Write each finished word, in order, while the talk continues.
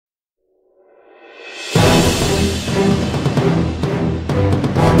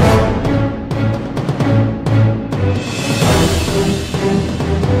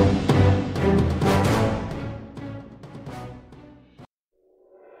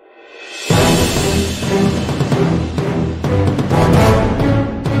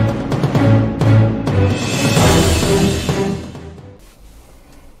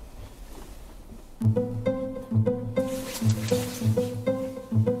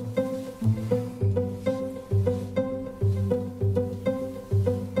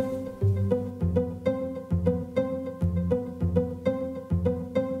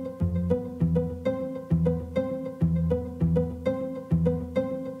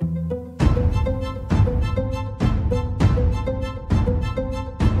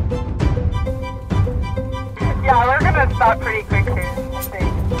stop pretty quick to stay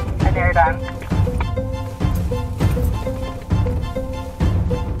an air down.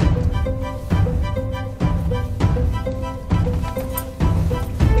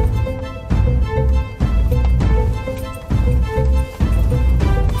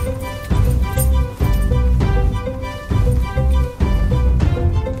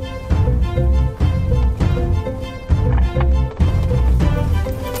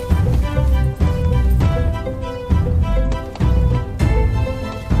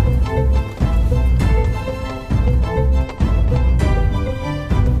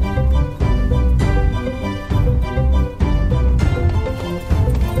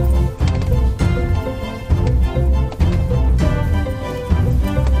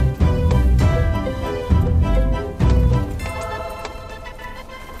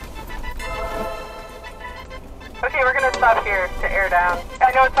 Stop here to air down.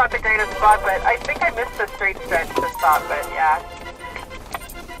 I know it's not the greatest spot, but I think I missed the straight stretch to stop, but yeah.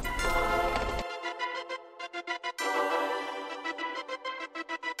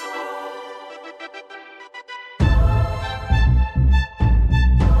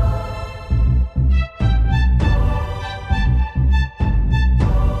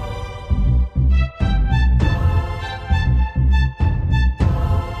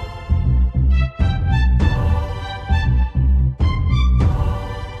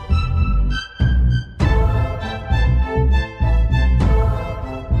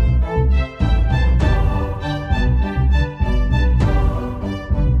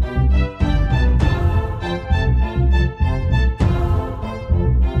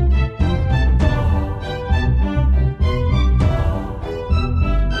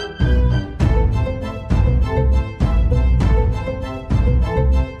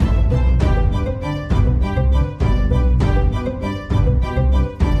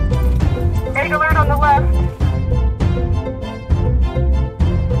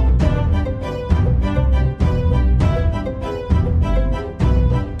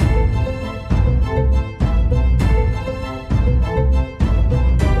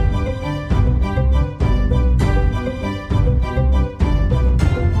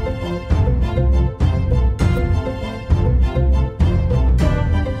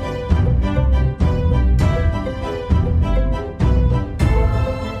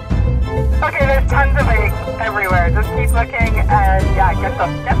 Get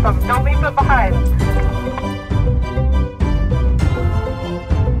them. Don't leave them behind.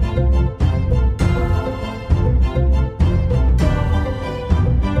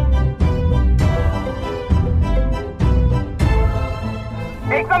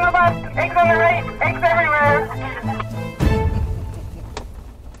 Eggs on the left, eggs on the right, eggs everywhere.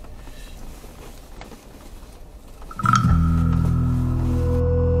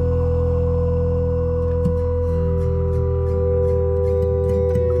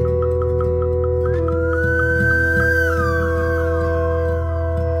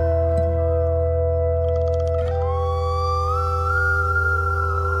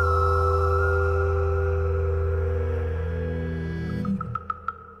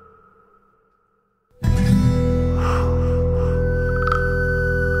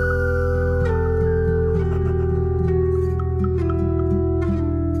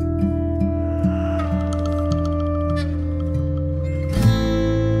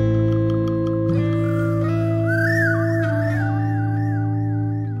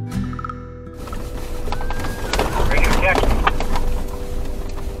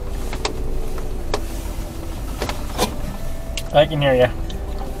 I can hear you.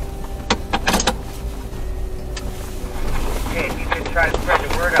 Okay, if you could try to spread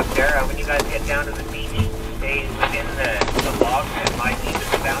the word up there, when you guys get down to the beach, stay within the logs that might lead to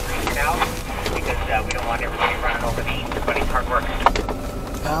the boundaries now, because we don't want everybody running over everybody's hard work.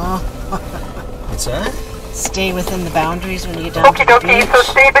 Oh. What's that? Stay within the boundaries when you get down to the beach. So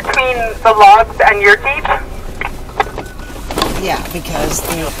stay between the logs and your jeep? Yeah, because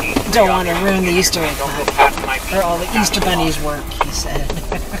they don't want to ruin the Easter egg hunt. Or all the Easter bunnies work, he said.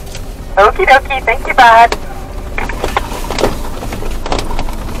 Okie dokie, thank you, bud.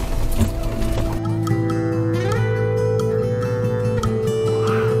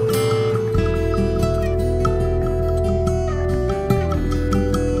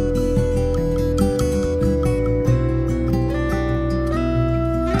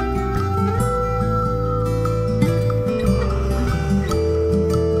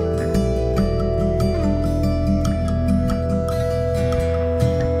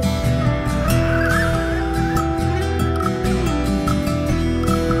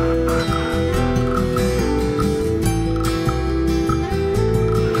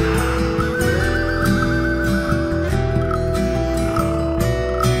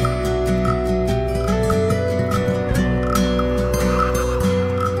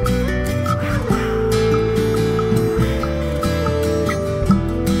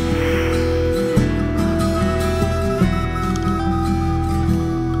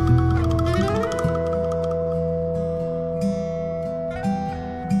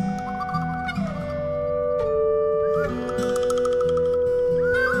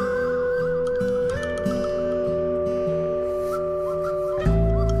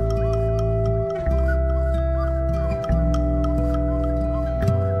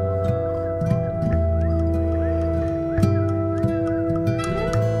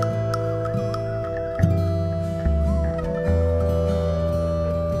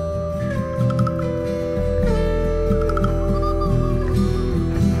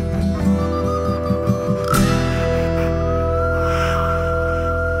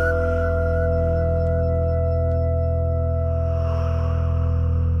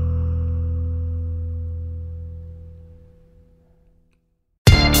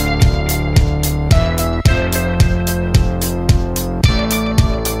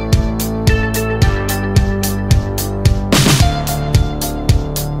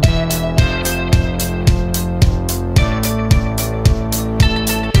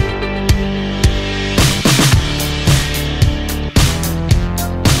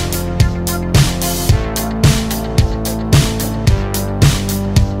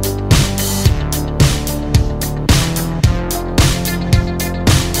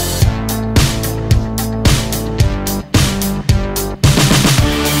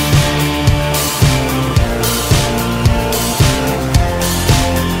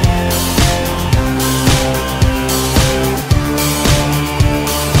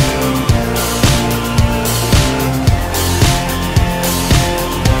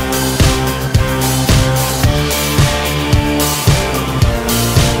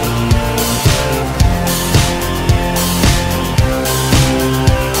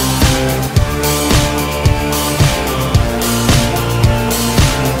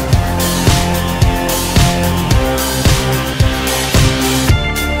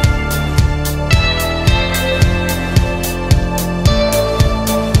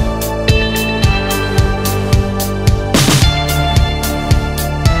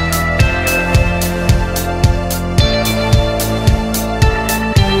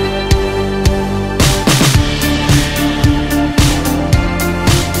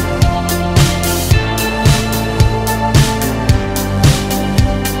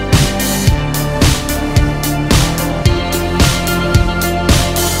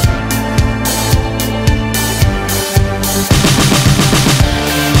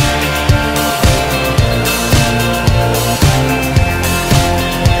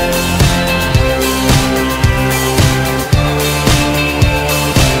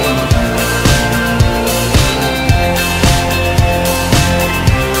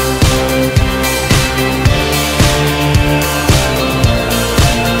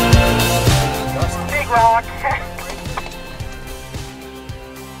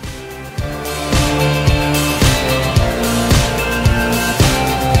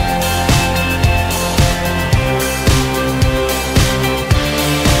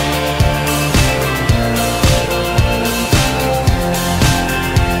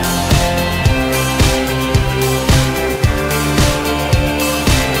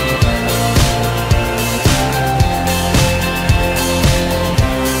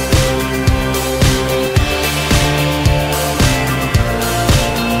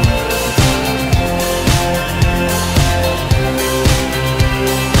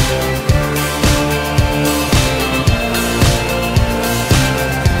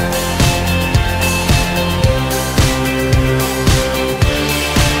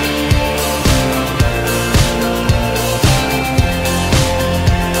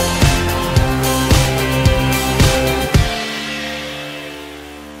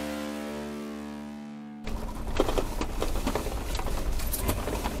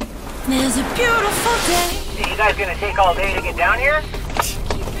 gonna take all day to get down here?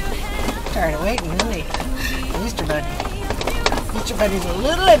 Tired of waiting, isn't he? Easter Bunny. Easter Bunny's a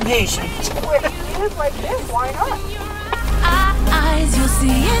little impatient. With views like this, why not? Eyes, you'll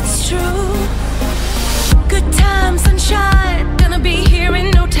see it's true. Good times, sunshine, gonna be here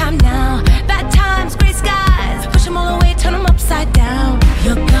in no time now. Bad times, gray skies, push them all away, turn them upside down.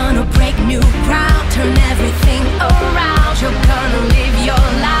 You're gonna break new ground, turn everything around. You're gonna live your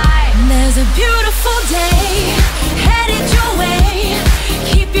life. There's a beautiful day headed your way.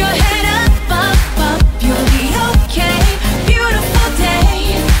 Keep your head up, up, up, you'll be okay. Beautiful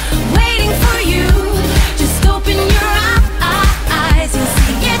day waiting for you. Just open your eyes, you'll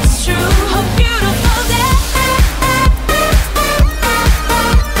see it's true. A beautiful day.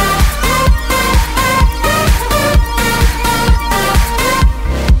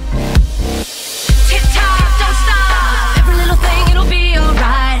 Tip-top, don't stop. Every little thing, it'll be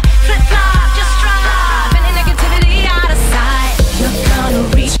alright. Flip-flop, just drive. Any negativity out of sight. You're gonna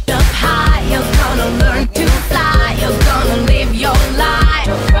reach up high. You're gonna learn to fly. You're gonna live your life.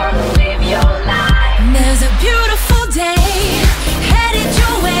 You're gonna live your life. There's a beautiful day headed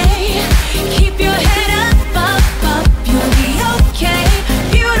your way. Keep your head up, up, up. You'll be okay.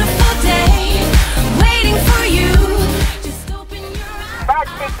 Beautiful day waiting for you. Just open your eyes. About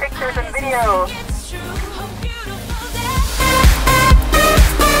to take pictures and videos. It's true. A beautiful day.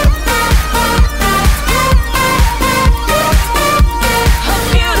 A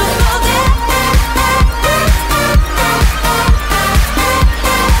beautiful day.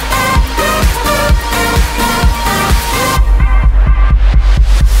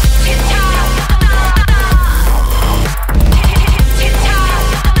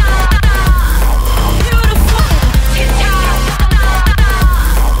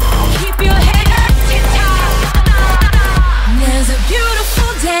 Keep your head up.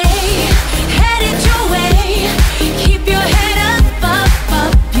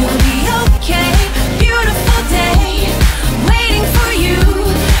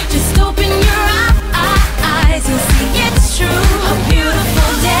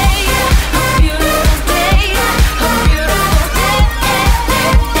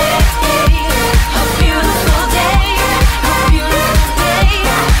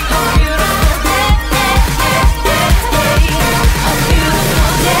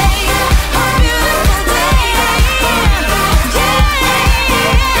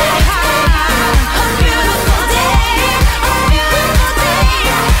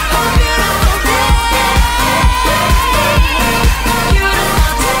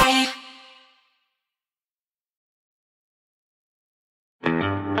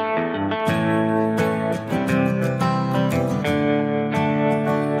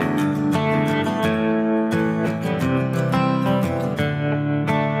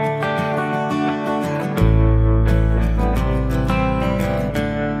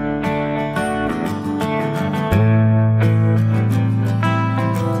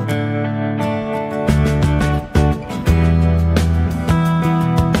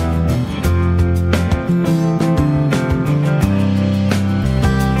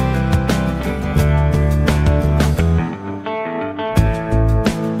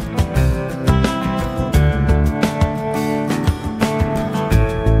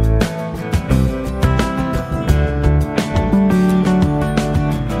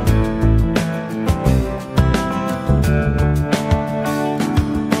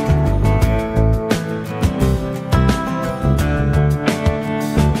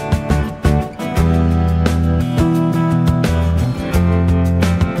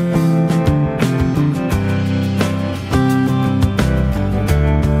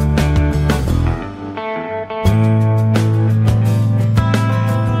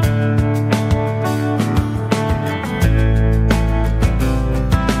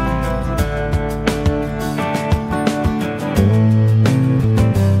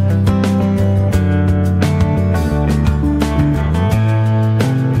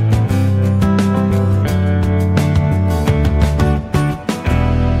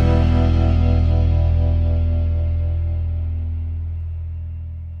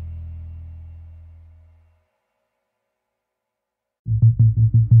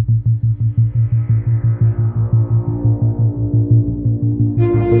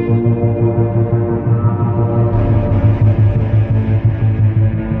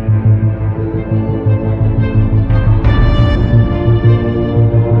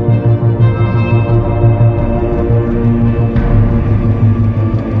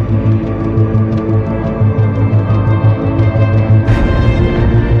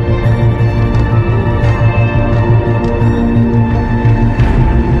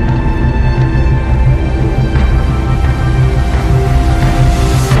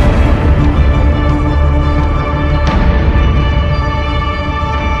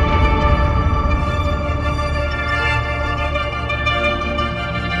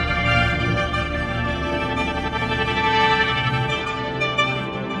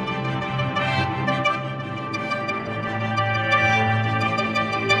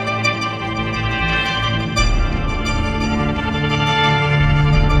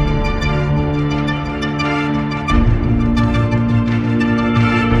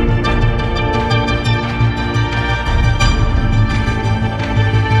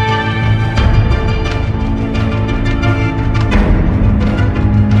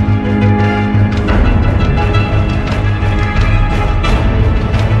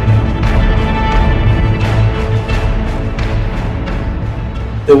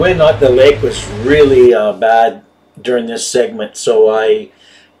 the wind at the lake was really bad during this segment, so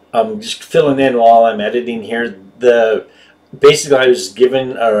I'm just filling in while I'm editing here. Basically, I was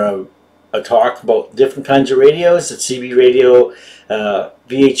given a talk about different kinds of radios: it's CB radio,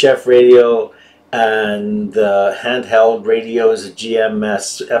 VHF radio, and handheld radios,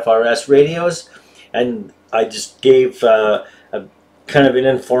 GMS, FRS radios, and I just gave a kind of an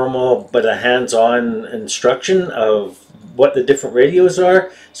informal but a hands-on instruction of what the different radios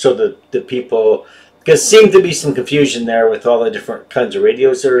are, so that the people, because seemed to be some confusion there with all the different kinds of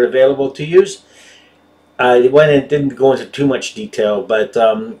radios that are available to use. I went and didn't go into too much detail, but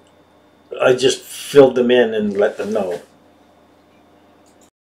I just filled them in and let them know.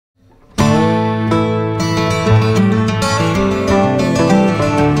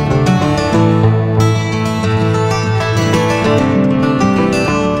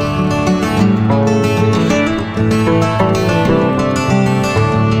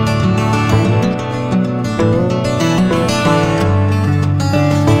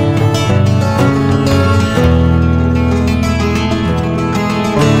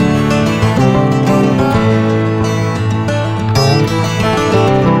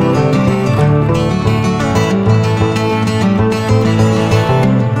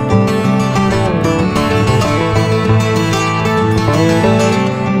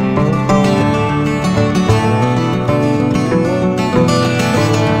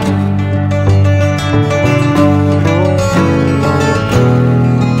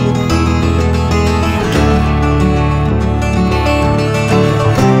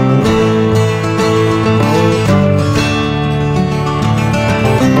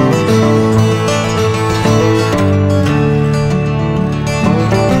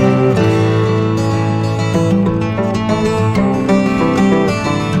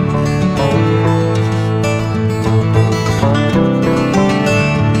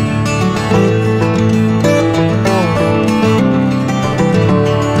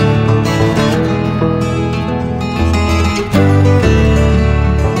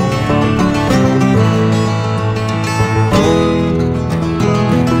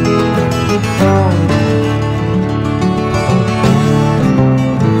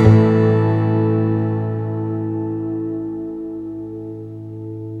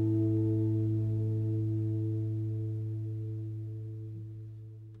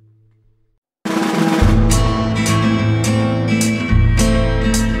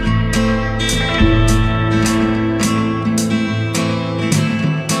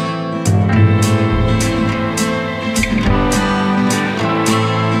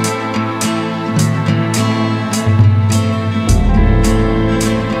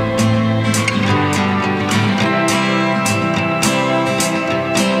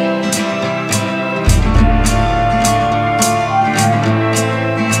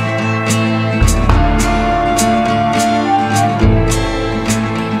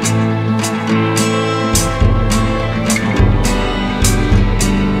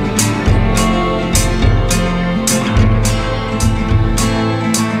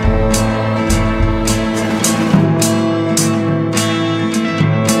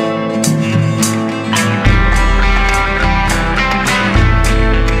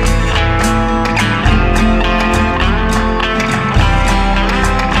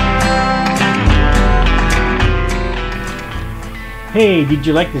 Hey, did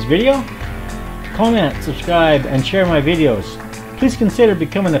you like this video? Comment, subscribe, and share my videos. Please consider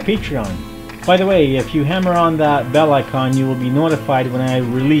becoming a Patreon. By the way, if you hammer on that bell icon, you will be notified when I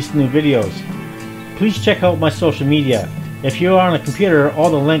release new videos. Please check out my social media. If you are on a computer,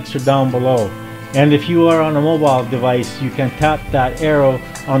 all the links are down below. And if you are on a mobile device, you can tap that arrow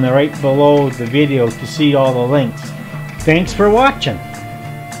on the right below the video to see all the links. Thanks for watching!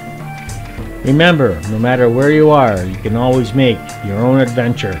 Remember, no matter where you are, you can always make your own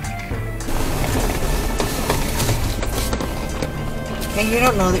adventure. Hey, you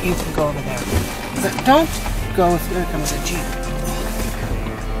don't know that you can go over there. But don't go if there comes a Jeep.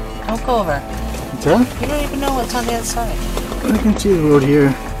 Don't go over. What's that? You don't even know what's on the other side. I can see the road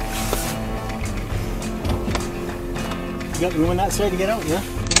here. You got room on that side to get out, yeah?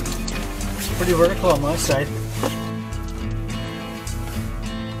 It's pretty vertical on my side.